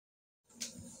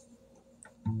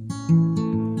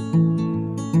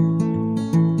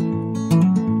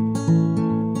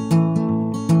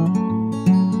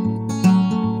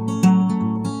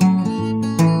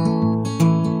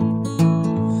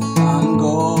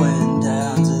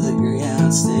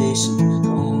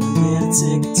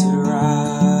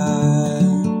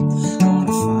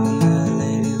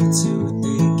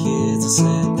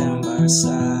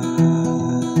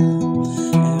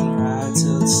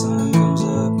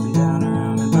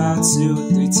about 2 or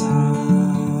 3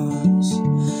 times,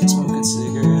 smoking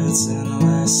cigarettes in the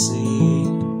last seat.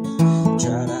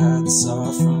 Try to hide the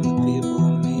sorrow from the people I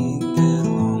meet, get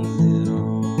along with it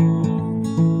all.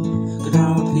 Go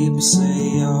down when people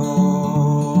say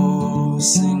yo,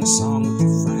 sing a song with a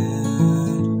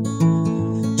friend,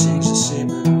 change the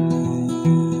shape of the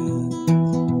man,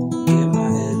 get my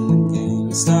head in the game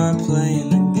and start playing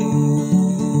again.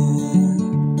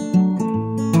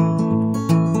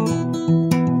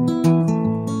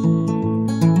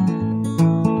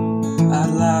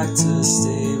 I'd like to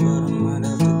stay, but I might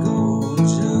have to go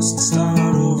just to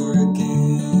start over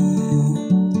again.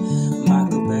 Might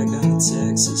go back down to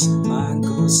Texas, might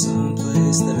go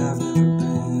someplace that I've never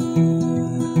been,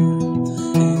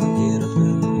 and get up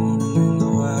in the morning and go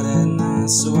out at night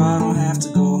so I don't have to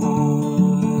go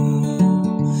home.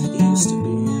 Used to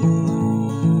being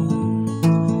alone,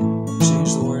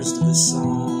 change the words to the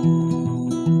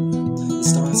song and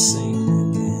start singing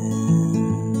again.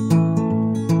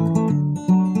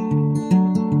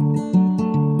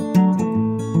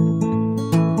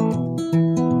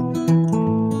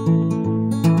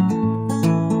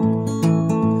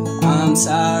 I'm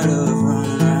tired of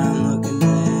running around looking for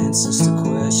answers to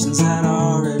questions that I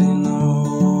already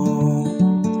know.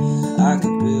 I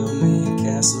could build me a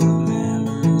castle of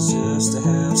memories just to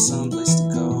have someplace to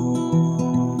go,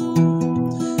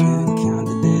 and count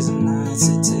the days and nights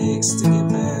it takes to get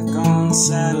back on the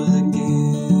saddle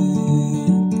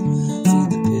again. Feed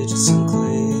the pigeons some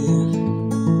clay,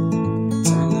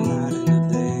 turn the night into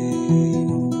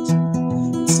days,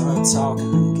 and start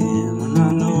talking again when I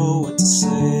know what to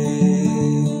say.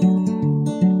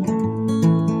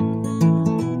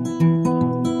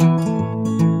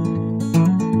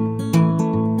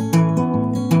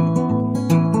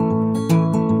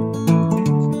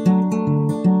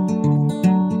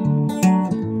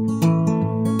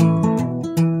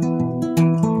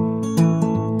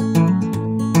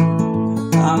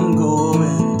 I'm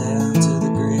going down to the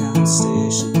Greyhound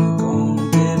station, gonna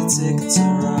get a ticket to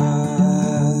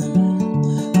ride,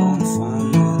 gonna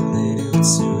find that lady with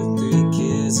 2 or 3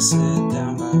 kids and sit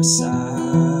down by her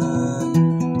side.